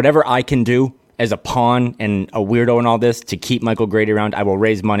whatever I can do as a pawn and a weirdo in all this to keep Michael Grady around, I will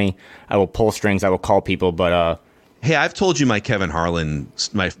raise money, I will pull strings, I will call people. But hey, I've told you my Kevin Harlan,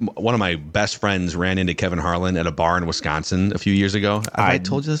 one of my best friends ran into Kevin Harlan at a bar in Wisconsin a few years ago. Have I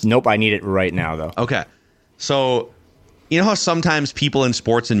told you this? Nope, I need it right now, though. Okay. So, you know how sometimes people in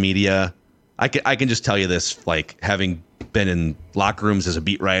sports and media, I can just tell you this, like having been in locker rooms as a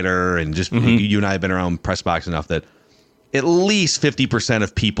beat writer and just you and I have been around press box enough that at least 50%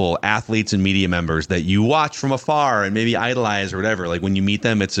 of people, athletes and media members that you watch from afar and maybe idolize or whatever, like when you meet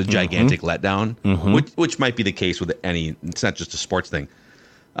them, it's a gigantic letdown, which might be the case with any, it's not just a sports thing.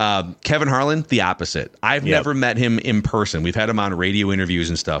 Kevin Harlan, the opposite. I've never met him in person. We've had him on radio interviews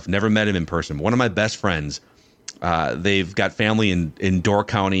and stuff. Never met him in person. One of my best friends, they've got family in Door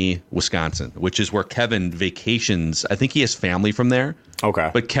County, Wisconsin, which is where Kevin vacations. I think he has family from there.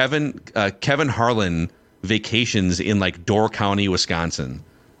 Okay. But Kevin Harlan vacations in like Door County, Wisconsin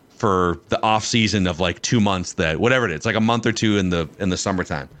for the off season of like 2 months, that whatever it is, like a month or two in the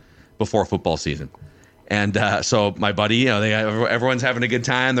summertime before football season. And so my buddy, everyone's having a good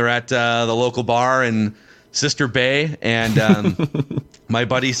time. They're at the local bar in Sister Bay, and my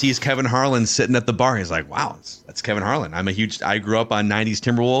buddy sees Kevin Harlan sitting at the bar. He's like, "Wow, that's Kevin Harlan." I grew up on '90s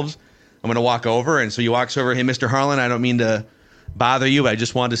Timberwolves. I'm going to walk over, and so he walks over. "Hey, Mr. Harlan, I don't mean to bother you, but I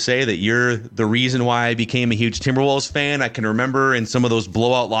just wanted to say that you're the reason why I became a huge Timberwolves fan. I can remember in some of those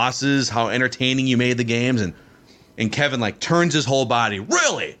blowout losses how entertaining you made the games." And Kevin like turns his whole body.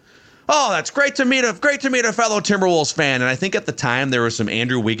 "Really? Oh, that's great to meet a fellow Timberwolves fan." And I think at the time there was some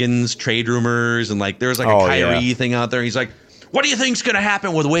Andrew Wiggins trade rumors, and like there was like a Kyrie thing out there. He's like, "What do you think's going to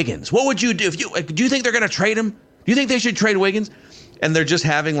happen with Wiggins? What would you do do you think they're going to trade him? Do you think they should trade Wiggins?" And they're just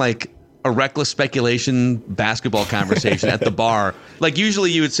having like a reckless speculation basketball conversation at the bar. Like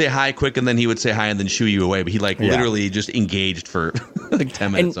usually you would say hi quick and then he would say hi and then shoo you away, but he like literally just engaged for like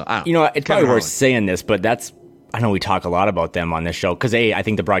 10 minutes. And, so, it's probably worth saying this, but I know we talk a lot about them on this show because I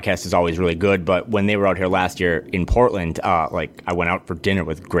think the broadcast is always really good. But when they were out here last year in Portland, like I went out for dinner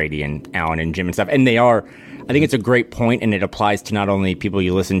with Grady and Alan and Jim and stuff, and I think it's a great point, and it applies to not only people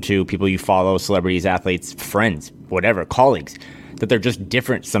you listen to, people you follow, celebrities, athletes, friends, whatever, colleagues, that they're just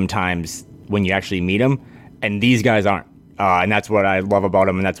different sometimes when you actually meet them, and these guys aren't. And that's what I love about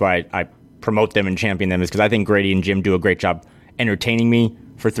them, and that's why I promote them and champion them, is because I think Grady and Jim do a great job entertaining me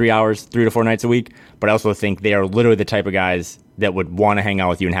for 3 hours, 3 to 4 nights a week. But I also think they are literally the type of guys that would want to hang out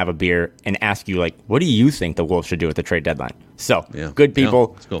with you and have a beer and ask you, like, what do you think the Wolves should do at the trade deadline? So, good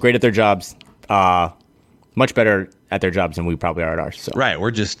people, cool. Great at their jobs, much better at their jobs than we probably are at ours. So. Right, we're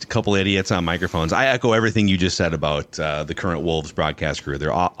just a couple idiots on microphones. I echo everything you just said about the current Wolves broadcast crew.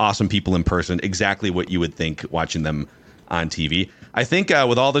 They're awesome people in person, exactly what you would think watching them on TV. I think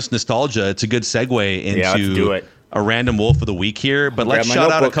with all this nostalgia, it's a good segue into let's do it. A random Wolf of the Week here. But let's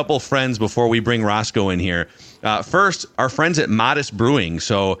shout out a couple friends before we bring Roscoe in here. First, our friends at Modest Brewing.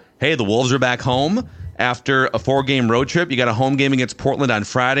 So, hey, the Wolves are back home after a 4-game road trip. You got a home game against Portland on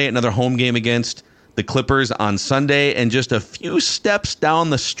Friday, another home game against the Clippers on Sunday, and just a few steps down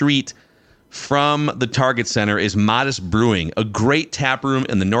the street from the Target Center is Modest Brewing, a great tap room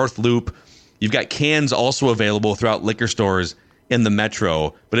in the North Loop. You've got cans also available throughout liquor stores in the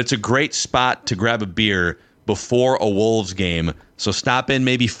Metro, but it's a great spot to grab a beer before a Wolves game. So stop in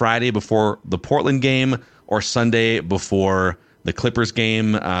maybe Friday before the Portland game or Sunday before the Clippers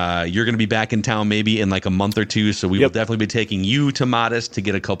game. You're going to be back in town maybe in like a month or two, so we will definitely be taking you to Modest to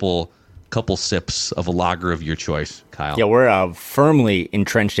get a couple sips of a lager of your choice, Kyle. Yeah, we're firmly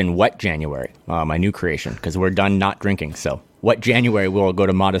entrenched in Wet January, my new creation, because we're done not drinking. So Wet January, we'll go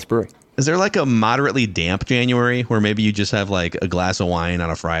to Modest Brewery. Is there like a moderately damp January where maybe you just have like a glass of wine on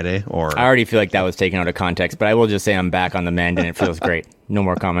a Friday? Or I already feel like that was taken out of context, but I will just say I'm back on the mend and it feels great. No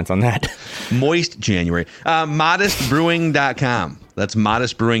more comments on that. Moist January. Modestbrewing.com. That's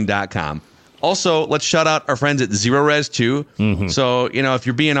modestbrewing.com. Also, let's shout out our friends at Zero Res too. Mm-hmm. So, if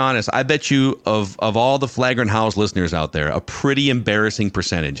you're being honest, I bet you of all the Flagrant House listeners out there, a pretty embarrassing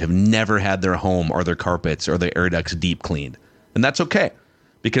percentage have never had their home or their carpets or their air ducts deep cleaned. And that's okay,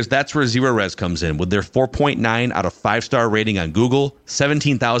 because that's where Zero Res comes in with their 4.9 out of 5-star rating on Google,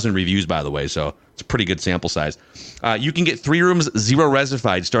 17,000 reviews, by the way, so it's a pretty good sample size. You can get 3 rooms Zero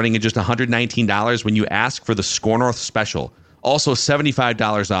Resified starting at just $119 when you ask for the Score North special. Also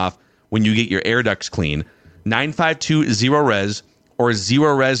 $75 off when you get your air ducts clean. 952-ZERO-RES or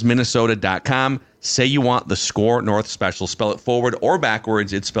ZeroResMinnesota.com. Say you want the Score North special. Spell it forward or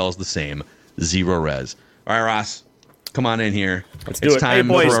backwards. It spells the same. Zero Res. All right, Ross, come on in here. Let's do it. It's time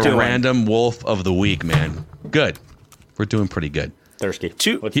for a random Wolf of the Week, man. Good. We're doing pretty good. Thirsty.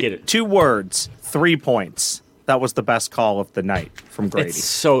 Let's get it. 2 words, 3 points. That was the best call of the night from Grady. It's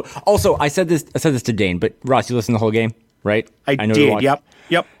so. Also, I said this to Dane, but Ross, you listened to the whole game, right? I know did.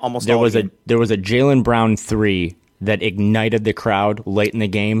 Yep. Almost. There was a Jaylen Brown 3 that ignited the crowd late in the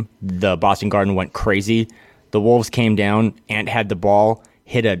game. The Boston Garden went crazy. The Wolves came down and had the ball,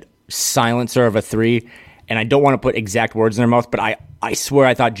 hit a silencer of a 3, and I don't want to put exact words in their mouth, but I swear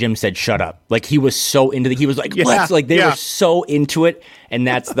I thought Jim said shut up. Like, he was so into he was like, let's, like, they were so into it, and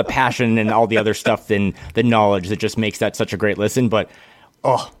that's the passion and all the other stuff and the knowledge that just makes that such a great listen. But,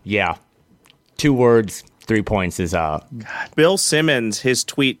 2 words, 3 points is Bill Simmons, his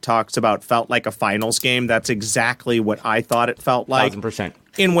tweet talks about felt like a finals game. That's exactly what I thought it felt like. 1,000%.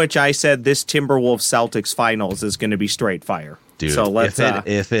 In which I said this Timberwolves Celtics finals is going to be straight fire. Dude, so let's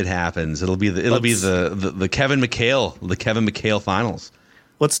if it happens, it'll be the Kevin McHale finals.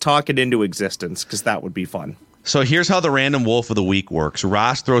 Let's talk it into existence, because that would be fun. So here's how the random wolf of the week works.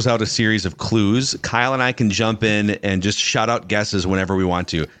 Ross throws out a series of clues. Kyle and I can jump in and just shout out guesses whenever we want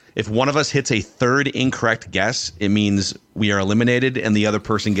to. If one of us hits a third incorrect guess, it means we are eliminated and the other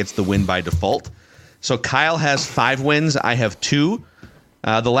person gets the win by default. So Kyle has 5 wins. I have 2.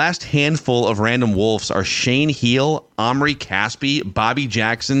 The last handful of random wolves are Shane Heel, Omri Caspi, Bobby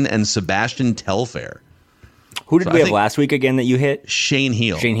Jackson, and Sebastian Telfair. Who did we have last week again that you hit? Shane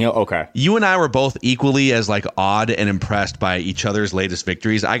Heel. Shane Heel, okay. You and I were both equally as like awed and impressed by each other's latest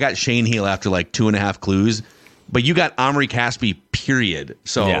victories. I got Shane Heel after like 2.5 clues, but you got Omri Caspi, period.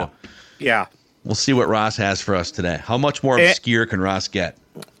 So yeah. We'll see what Ross has for us today. How much more obscure can Ross get?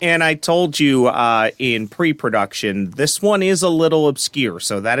 And I told you in pre-production, this one is a little obscure,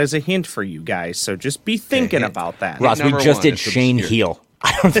 so that is a hint for you guys. So just be thinking about that. Ross, we just did Shane Heel.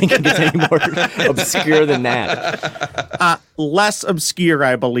 I don't think it gets any more obscure than that. Less obscure,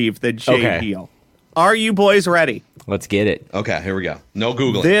 I believe, than Shane Heel. Are you boys ready? Let's get it. Okay, here we go. No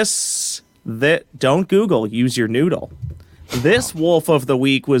Googling. Don't Google. Use your noodle. This Wolf of the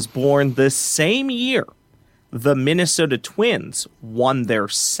Week was born the same year the Minnesota Twins won their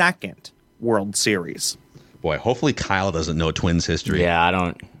 2nd World Series. Boy, hopefully Kyle doesn't know Twins history. Yeah, I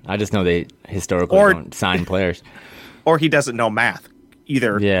don't. I just know they historically don't sign players. Or he doesn't know math.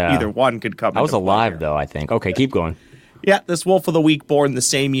 Either one could come. I was alive, though, I think. Okay, keep going. Yeah, this Wolf of the Week born the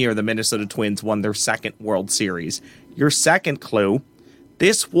same year the Minnesota Twins won their 2nd World Series. Your second clue,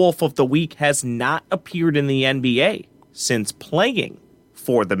 this Wolf of the Week has not appeared in the NBA since playing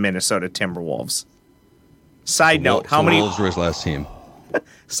for the Minnesota Timberwolves. Side note, how many Wolves were his last team?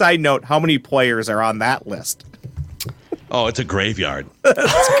 Side note, how many players are on that list? Oh, it's a graveyard.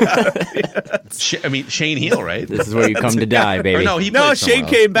 Shane Heel, right? This is where you come to die, baby. Shane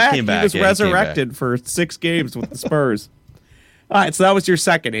came back. He was resurrected for 6 games with the Spurs. All right, so that was your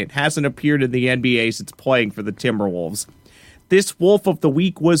second hint. Hasn't appeared in the NBA since playing for the Timberwolves. This Wolf of the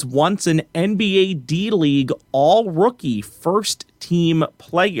Week was once an NBA D-League all-rookie first-team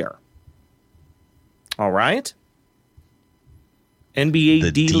player. All right?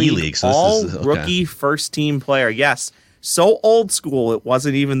 NBA D-League all-rookie first-team player. Yes, so old school it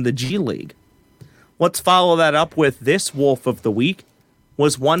wasn't even the G League. Let's follow that up with this Wolf of the Week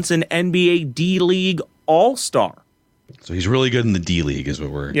was once an NBA D-League all-star. So he's really good in the D-League is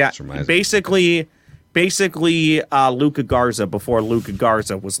what we're surmising. Basically Luka Garza before Luka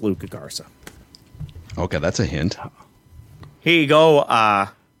Garza was Luka Garza. Okay, that's a hint. Here you go,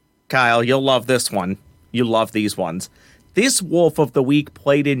 Kyle. You'll love this one. You love these ones. This Wolf of the Week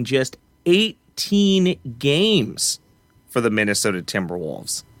played in just 18 games for the Minnesota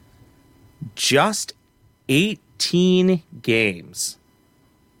Timberwolves. Just 18 games.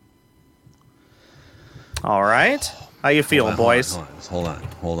 All right. How you feeling, boys? Hold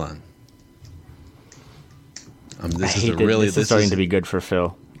on. This is starting to be good for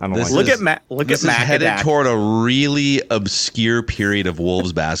Phil. Look at Matt. This is headed toward a really obscure period of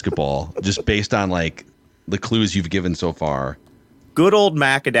Wolves basketball, just based on like the clues you've given so far. Good old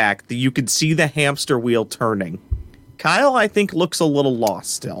Macadac. You could see the hamster wheel turning. Kyle, I think, looks a little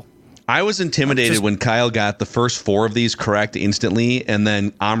lost still. I was intimidated when Kyle got the first 4 of these correct instantly, and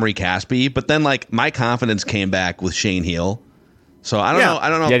then Omri Caspi. But then, like, my confidence came back with Shane Heel. So I don't know. I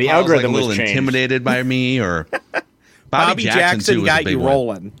don't know. Yeah, if the Kyle's algorithm like a little was intimidated by me or Bobby Jackson too, got you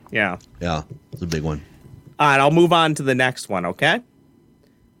rolling. Yeah, it's a big one. All right, I'll move on to the next one. Okay.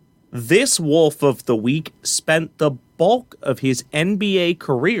 This Wolf of the Week spent the bulk of his NBA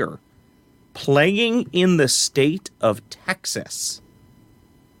career playing in the state of Texas.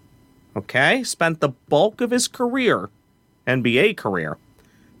 Okay? Spent the bulk of his career, NBA career,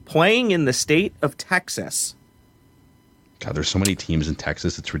 playing in the state of Texas. God, there's so many teams in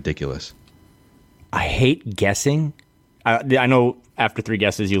Texas, it's ridiculous. I hate guessing I know after 3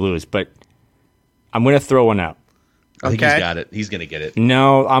 guesses you lose, but I'm going to throw one out. I think he's got it. He's going to get it.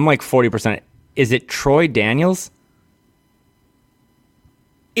 No, I'm like 40%. Is it Troy Daniels?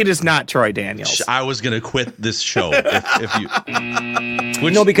 It is not Troy Daniels. I was going to quit this show if you.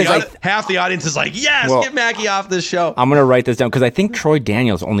 Which, No, because half the audience is like, yes, get Mackie off this show. I'm going to write this down because I think Troy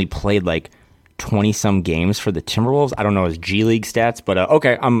Daniels only played like 20-some games for the Timberwolves. I don't know his G League stats, but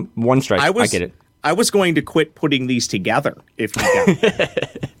okay, I'm one strike. I get it. I was going to quit putting these together if you got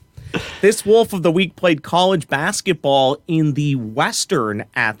it. This Wolf of the Week played college basketball in the Western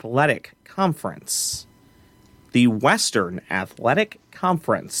Athletic Conference. The Western Athletic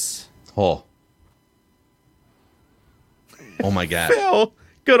Conference. Oh my God. Phil,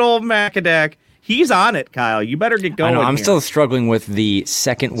 good old Macadac. He's on it, Kyle. You better get going. I know, I'm still struggling with the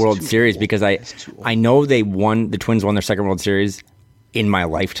second World Series because I know the Twins won their second World Series in my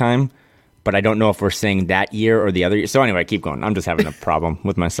lifetime, but I don't know if we're saying that year or the other year. So anyway, keep going. I'm just having a problem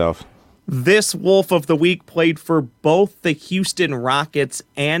with myself. This Wolf of the Week played for both the Houston Rockets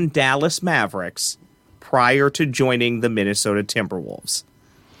and Dallas Mavericks prior to joining the Minnesota Timberwolves.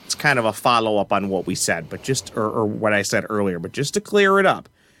 It's kind of a follow-up on what we said, but or what I said earlier, but just to clear it up.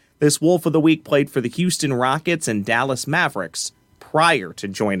 This Wolf of the Week played for the Houston Rockets and Dallas Mavericks prior to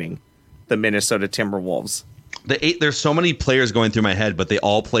joining the Minnesota Timberwolves. There's so many players going through my head, but they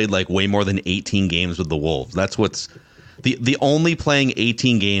all played like way more than 18 games with the Wolves. That's what's the only playing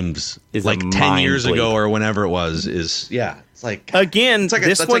 18 games is like 10 years ago or whenever it was is it's like again it's like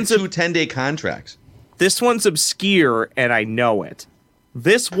this one's like 2 10-day contracts. This one's obscure and I know it.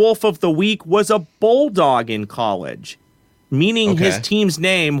 This Wolf of the Week was a Bulldog in college, meaning his team's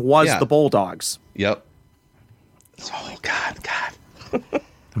name was the Bulldogs. Yep. Oh God.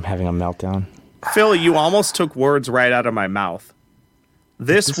 I'm having a meltdown. Phil, you almost took words right out of my mouth.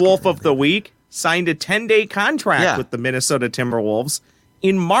 This Wolf of the Week signed a 10-day contract with the Minnesota Timberwolves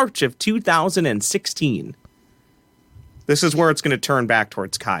in March of 2016. This is where it's going to turn back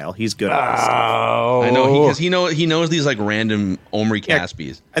towards Kyle. He's good at this stuff. I know because he knows these like random Omri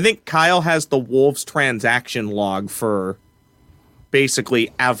Caspies. I think Kyle has the Wolves transaction log for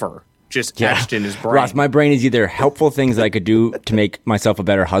basically ever just etched in his brain. Ross, my brain is either helpful things that I could do to make myself a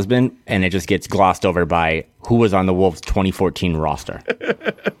better husband, and it just gets glossed over by who was on the Wolves 2014 roster.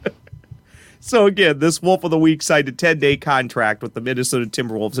 So again, this Wolf of the Week signed a 10-day contract with the Minnesota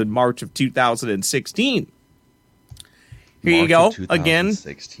Timberwolves in March of 2016. Here you go. Again,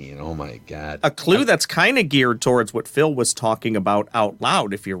 2016. Oh my God. A clue that's kind of geared towards what Phil was talking about out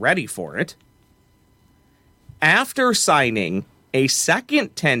loud, if you're ready for it. After signing a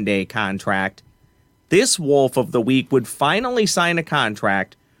second 10-day contract, this Wolf of the Week would finally sign a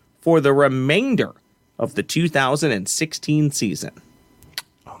contract for the remainder of the 2016 season.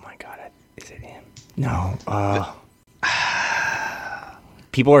 Oh my God. Is it him? No.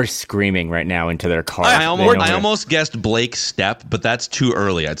 People are screaming right now into their cars. I almost guessed Blake Stepp, but that's too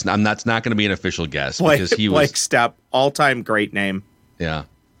early. That's not going to be an official guess because he was Blake Stepp, all-time great name. Yeah.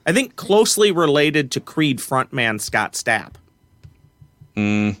 I think closely related to Creed frontman Scott Stapp.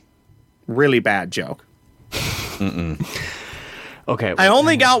 Really bad joke. Okay. I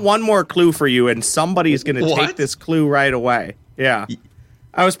only got one more clue for you, and somebody's going to take this clue right away. Yeah.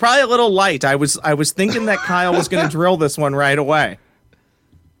 I was probably a little light. I was thinking that Kyle was going to drill this one right away.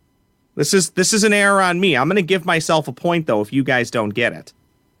 This is an error on me. I'm going to give myself a point, though, if you guys don't get it.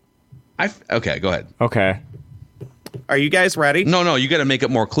 Okay, go ahead. Okay. Are you guys ready? No, you got to make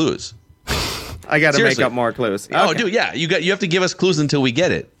up more clues. I got to make up more clues. Okay. Oh, dude, yeah. You have to give us clues until we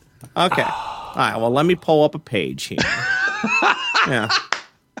get it. Okay. All right, well, let me pull up a page here. Yeah.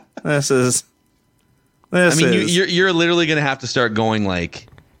 You're literally going to have to start going like...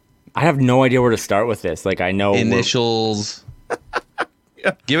 I have no idea where to start with this. Like, I know... Initials...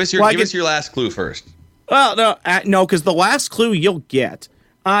 Yeah. Give us your last clue first. Well, no, because the last clue you'll get.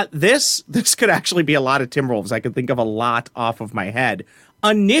 This could actually be a lot of Timberwolves. I could think of a lot off of my head.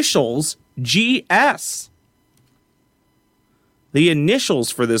 Initials GS. The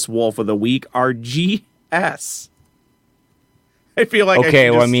initials for this Wolf of the Week are GS. I feel like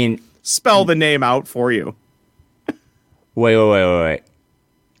spell the name out for you. Wait.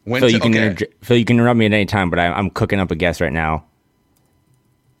 Phil, you can interrupt me at any time, but I'm cooking up a guess right now.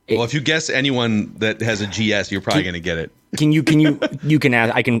 Well, if you guess anyone that has a GS, you're probably going to get it. You can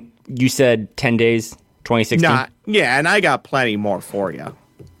ask. You said 10 days, 2016. Yeah, and I got plenty more for you.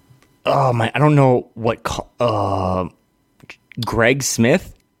 Oh my! I don't know what. Greg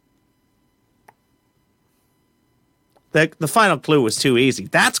Smith. The final clue was too easy.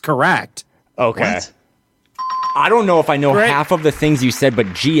 That's correct. Okay. What? I don't know if I know half of the things you said, but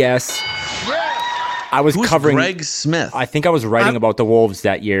GS. I was Who's covering Greg Smith. I think I was writing about the Wolves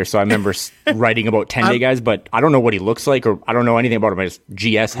that year, so I remember writing about 10-day guys, but I don't know what he looks like, or I don't know anything about him. I just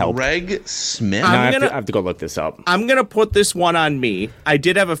GS help. Greg Smith. I have to go look this up. I'm going to put this one on me. I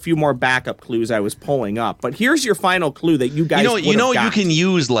did have a few more backup clues I was pulling up, but here's your final clue that you guys you can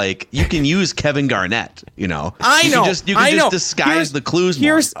use Kevin Garnett, I know. You can just disguise the clues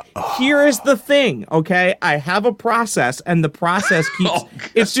more. Here is the thing, okay? I have a process, and the process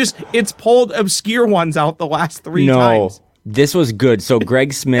keeps it's pulled obscure ones out the last 3 times. No, this was good. So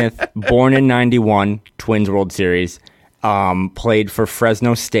Greg Smith, born in 91, Twins World Series, played for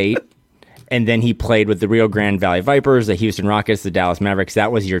Fresno State, and then he played with the Rio Grande Valley Vipers, the Houston Rockets, the Dallas Mavericks.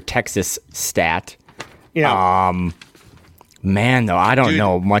 That was your Texas stat. Yeah. Man, though, I don't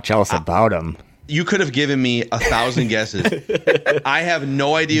know much else about him. You could have given me 1,000 guesses. I have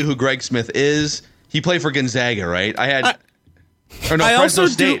no idea who Greg Smith is. He played for Gonzaga, right? Fresno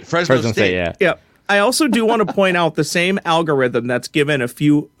State. Fresno State, yeah. Yeah. I also do want to point out the same algorithm that's given a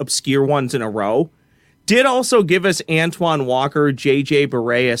few obscure ones in a row did also give us Antoine Walker, J.J.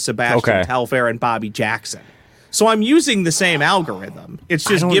 Barea, Sebastian Telfair, and Bobby Jackson. So I'm using the same algorithm. It's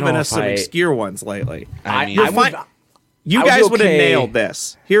just given us some obscure ones lately. You guys would have nailed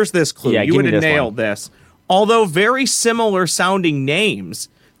this. Here's this clue. Yeah, you would have nailed this. Although very similar sounding names,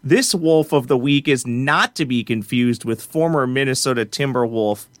 this Wolf of the Week is not to be confused with former Minnesota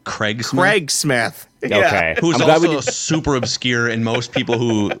Timberwolf Craig Smith. Okay. Who's also super obscure, and most people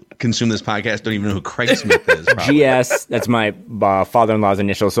who consume this podcast don't even know who Craig Smith is. Probably. GS, that's my father-in-law's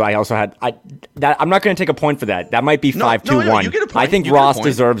initial, so I also had... I'm not going to take a point for that. That might be 5-2-1. You get a point. I think Ross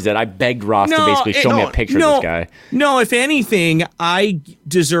deserves it. I begged Ross to basically show me a picture of this guy. No, if anything, I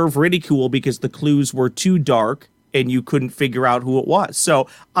deserve ridicule because the clues were too dark and you couldn't figure out who it was. So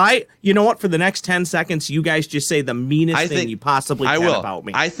you know what? For the next 10 seconds, you guys just say the meanest thing you possibly can about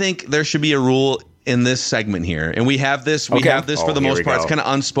me. I think there should be a rule in this segment here, and we have this. We have this for the most part. It's kind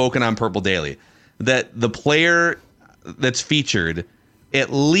of unspoken on Purple Daily, that the player that's featured,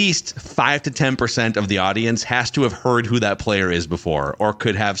 at least 5 to 10% of the audience has to have heard who that player is before, or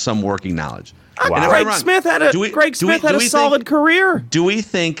could have some working knowledge. Wow. Greg Smith had a solid career. Do we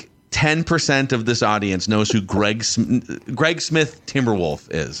think 10% of this audience knows who Greg Smith Timberwolf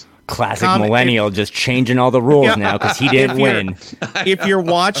is? Classic millennial, just changing all the rules now because he didn't win. If you're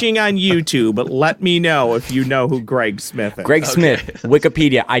watching on YouTube, let me know if you know who Greg Smith is. Greg Smith,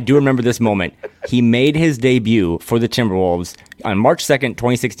 Wikipedia. I do remember this moment. He made his debut for the Timberwolves on March 2nd,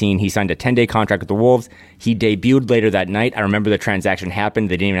 2016. He signed a 10-day contract with the Wolves. He debuted later that night. I remember the transaction happened.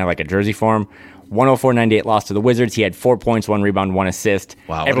 They didn't even have a jersey for him. 104-98 loss to the Wizards. He had 4 points, 1 rebound, 1 assist.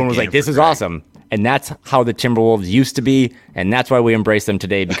 Wow, everyone was like, this is awesome. And that's how the Timberwolves used to be, and that's why we embrace them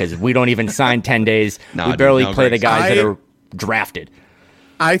today, because we don't even sign 10 days. We barely play the guys that are drafted.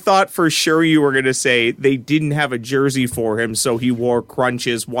 I thought for sure you were going to say they didn't have a jersey for him, so he wore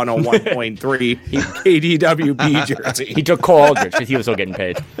Crunch's 101.3 KDWB jersey. He took Cole Aldrich because he was still getting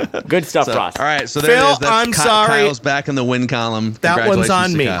paid. Good stuff, Ross. All right, so there Phil, it is. That's I'm sorry. Kyle's back in the win column. That one's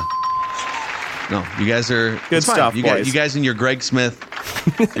on me. No, you guys are good stuff, boys. You guys and your Greg Smith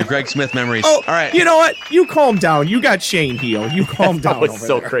memories. Oh, all right. You know what? You calm down. You got Shane Heel. You calm down. That was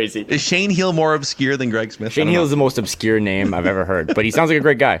so crazy. Is Shane Heel more obscure than Greg Smith? Shane Heel is the most obscure name I've ever heard, but he sounds like a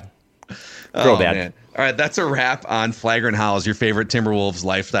great guy. Girl dad. Man. All right, that's a wrap on Flagrant Howls, your favorite Timberwolves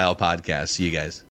lifestyle podcast. See you guys.